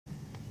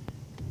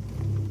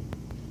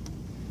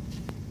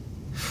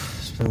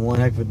been one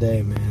heck of a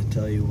day, man, I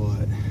tell you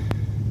what.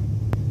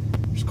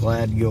 Just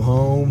glad to go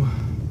home.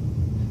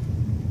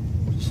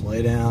 Just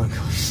lay down and go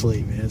to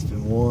sleep, man. It's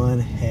been one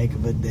heck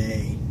of a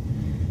day.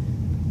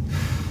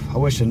 I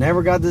wish I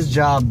never got this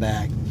job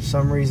back. For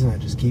some reason, I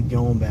just keep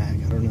going back.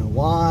 I don't know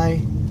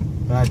why,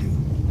 but I do.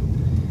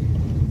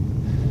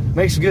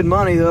 Makes good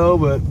money, though,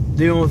 but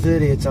dealing with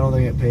idiots, I don't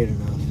think I get paid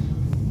enough.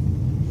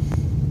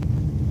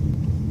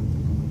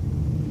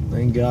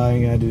 Thank God I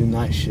ain't got to do the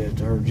night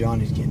shift. I heard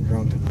Johnny's getting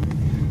drunk tonight.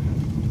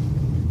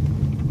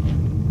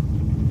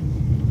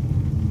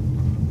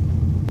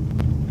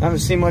 I haven't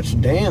seen much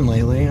of Dan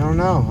lately. I don't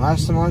know.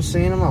 Last time I was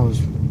seeing him, I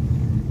was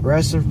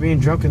arrested for being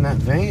drunk in that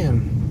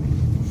van.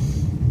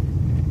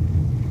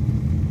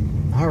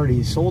 I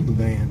already sold the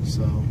van,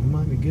 so it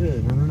might be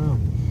good. I don't know.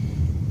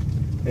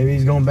 Maybe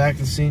he's going back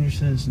to senior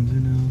citizens.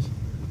 Who knows?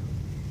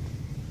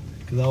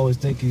 Because I always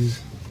think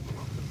he's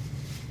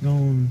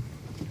going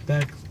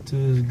back to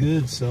his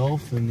good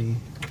self, and he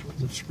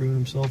ends up screwing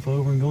himself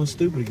over and going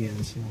stupid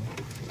again. So.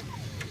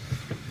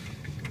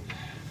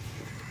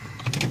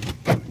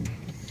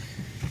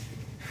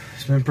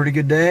 It's been a pretty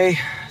good day.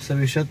 So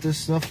we shut this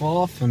stuff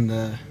off,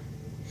 and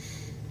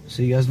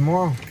see you guys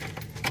tomorrow.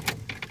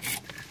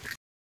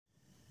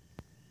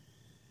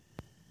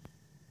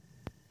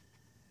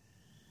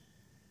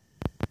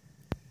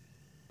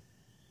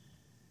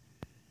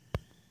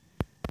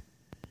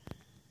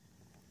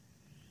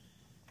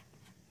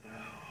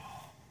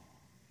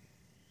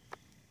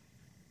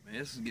 Man,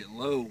 this is getting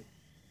low.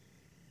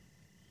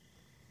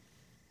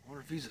 I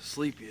wonder if he's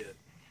asleep yet.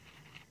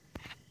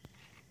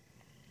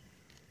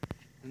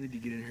 I need to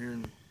get in here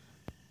and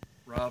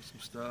rob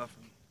some stuff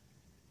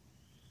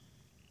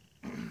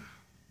and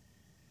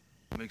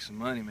make some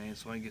money, man,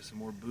 so I can get some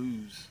more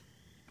booze.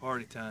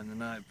 Party time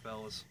tonight,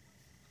 fellas.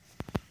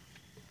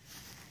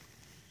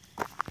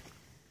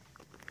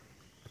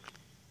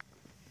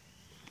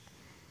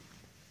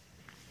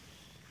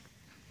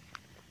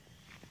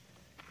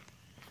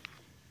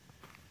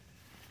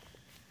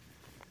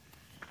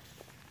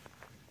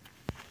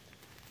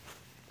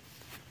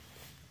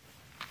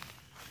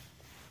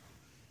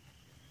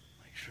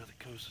 Sure the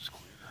coast is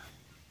clear.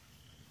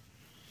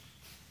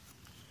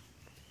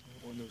 I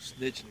don't want no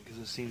snitching, because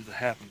it seems to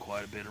happen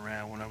quite a bit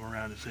around when I'm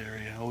around this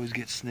area. I always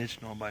get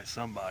snitched on by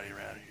somebody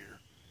around here.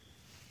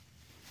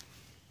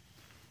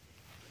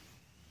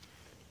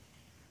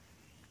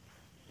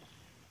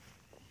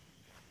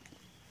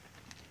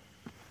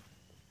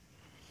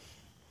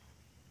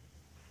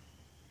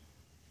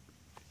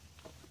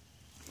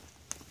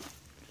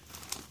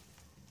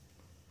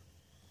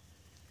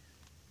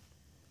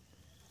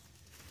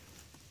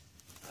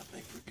 I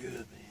think we're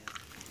good, man.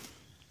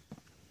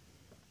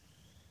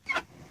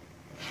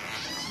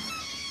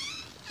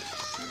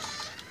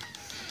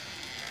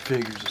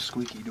 Figures a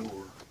squeaky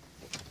door.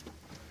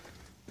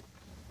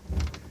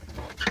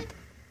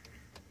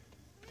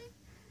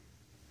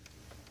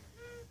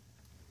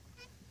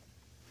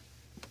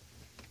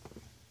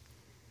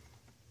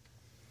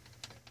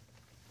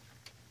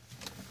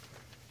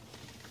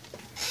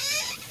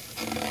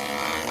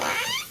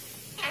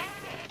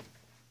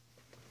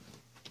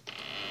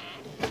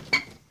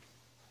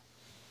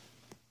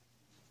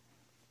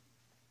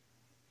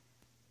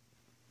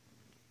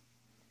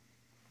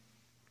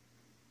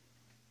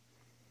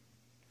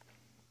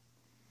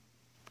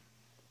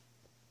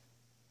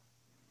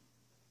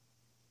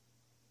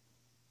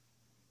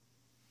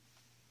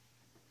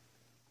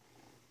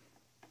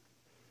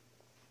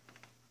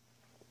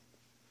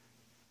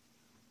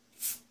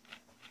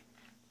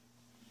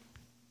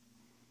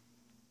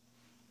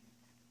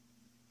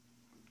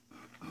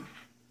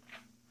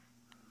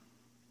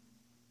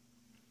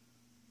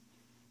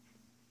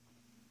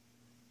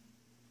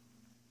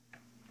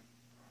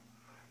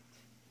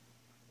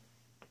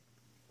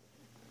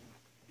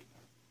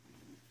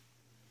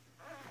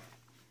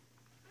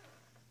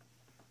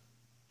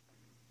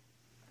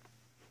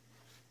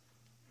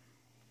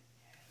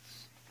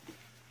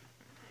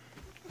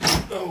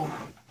 Oh,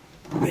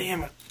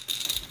 damn it.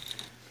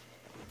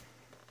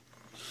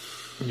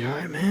 You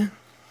alright, man? Man,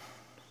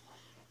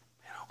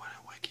 I hope I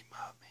didn't wake him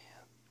up,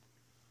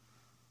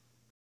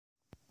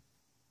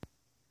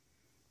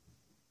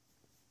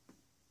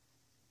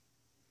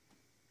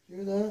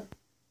 man. Hear that?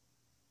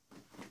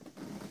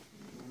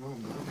 I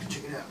don't know,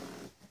 check it out.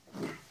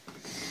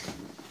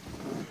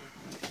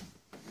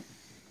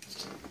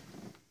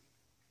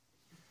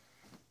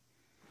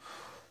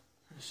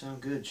 That sound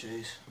good,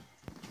 Chase.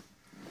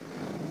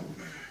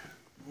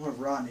 I wonder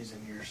if Rodney's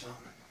in here or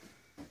something.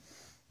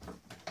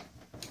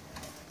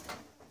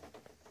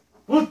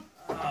 What?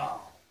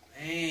 Oh,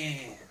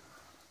 man.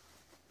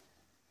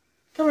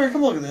 Come here,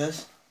 come look at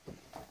this.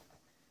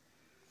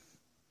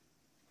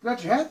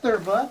 Got your hat there,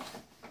 bud.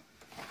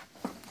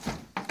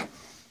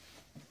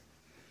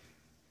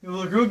 You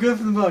look real good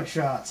for the mug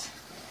shots.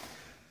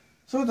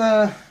 So what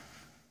the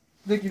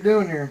think you're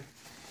doing here?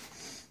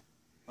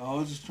 I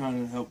was just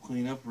trying to help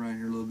clean up around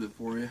here a little bit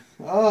for you.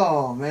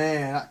 Oh,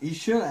 man. You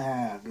shouldn't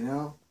have, you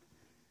know?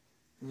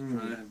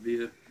 Trying to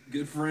be a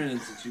good friend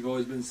since you've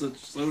always been so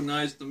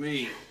nice to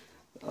me.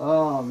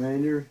 Oh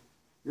man,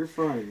 you're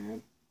funny,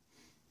 man.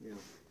 Yeah.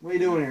 What are you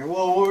doing here?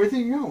 Whoa, where do you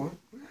think you're going?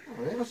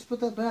 Oh, yeah, let's put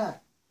that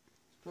back.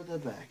 Let's put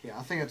that back. Yeah,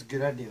 I think that's a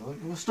good idea.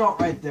 We'll start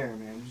right there,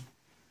 man. Just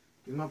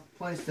get my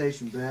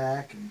PlayStation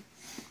back. And...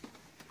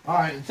 All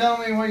right, tell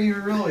me what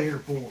you're really here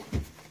for.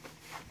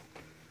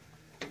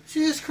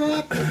 See this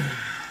crap?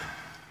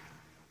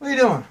 What are you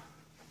doing?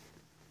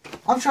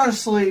 I'm trying to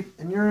sleep,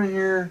 and you're in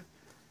here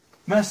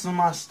messing with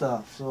my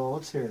stuff. So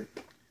let's hear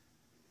it.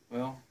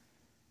 Well,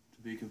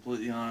 to be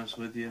completely honest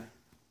with you,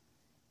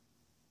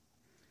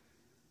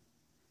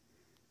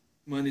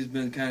 money's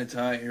been kind of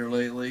tight here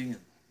lately.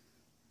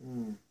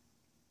 And,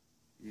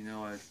 you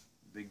know, I'm a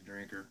big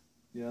drinker.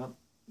 Yep.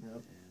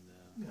 And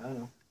Yeah, I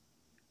know.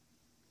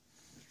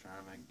 just trying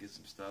to get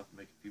some stuff,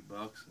 make a few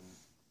bucks, and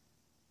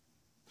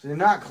So you're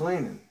not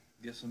cleaning.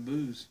 get some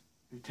booze.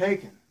 You're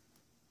taking.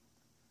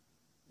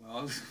 Well,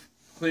 I was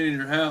cleaning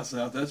your house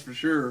out, that's for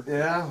sure.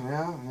 Yeah,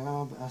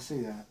 I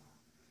see that.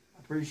 I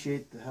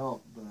appreciate the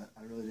help, but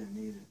I really didn't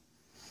need it.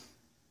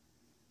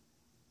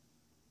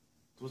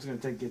 So what's it going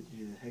to take to get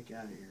you the heck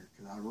out of here?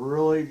 Because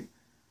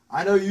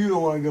I know you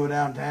don't want to go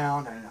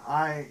downtown, and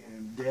I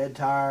am dead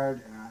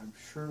tired, and I'm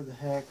sure the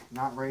heck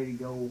not ready to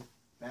go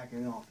back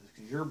in the office.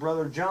 Because your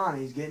brother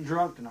Johnny's getting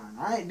drunk tonight, and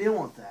I ain't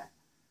dealing with that.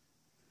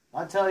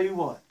 I tell you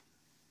what,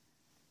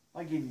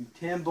 I give you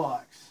 $10.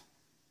 Go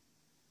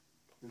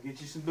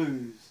get you some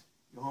booze.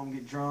 Go home,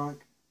 get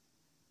drunk.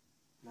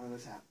 None of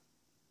this happened.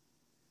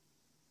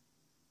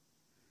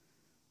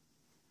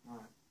 All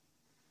right.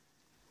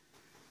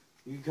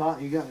 You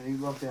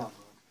lucked out,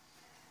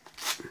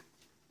 bud.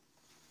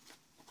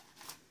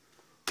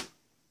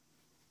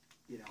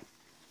 Get out.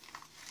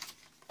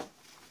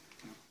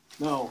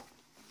 No.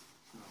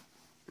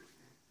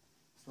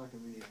 It's not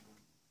gonna be it.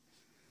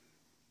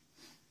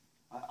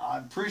 I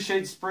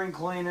appreciate spring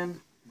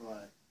cleaning,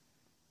 but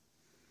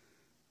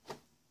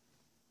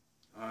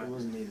it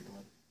wasn't needed,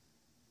 bud.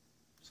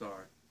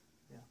 Sorry.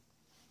 Yeah.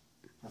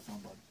 Have fun,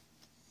 bud.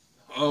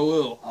 I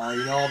will.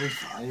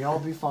 Y'all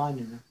be fine,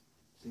 you know.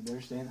 So you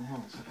better stay in the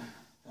house.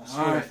 I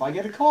swear, All right. if I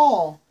get a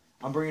call,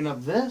 I'm bringing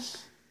up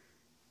this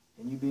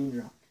and you being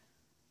drunk.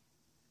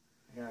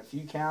 I got a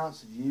few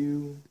counts of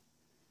you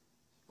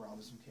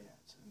robbing some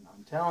cats. And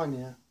I'm telling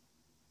you,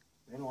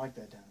 they don't like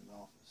that down in the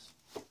office.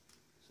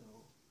 So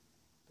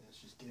let's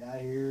just get out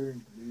of here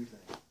and do your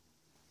thing.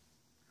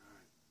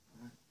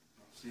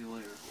 See you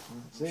later.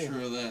 See I'm ya.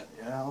 sure of that.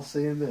 Yeah, I'll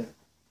see you in a bit.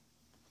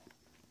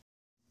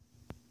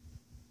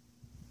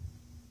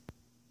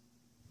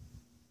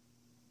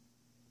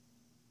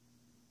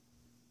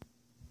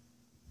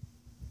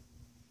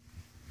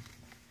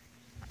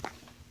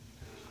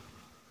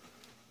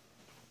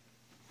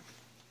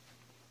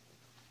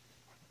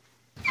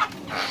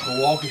 The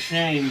walk of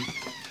shame.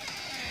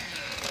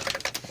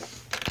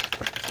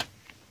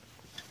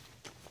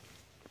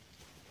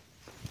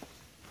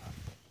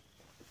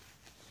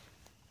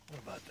 What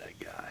about that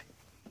guy?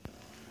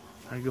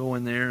 I go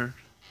in there,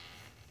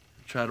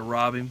 try to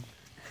rob him,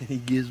 and he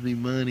gives me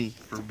money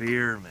for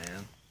beer,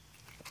 man.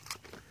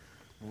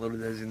 Little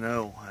does he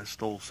know, I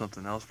stole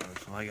something else from him,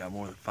 so I got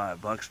more than $5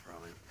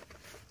 from him.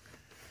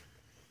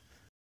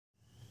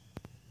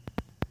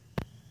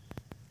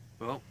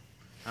 Well,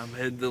 I'm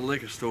heading to the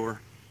liquor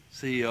store.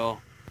 See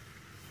y'all.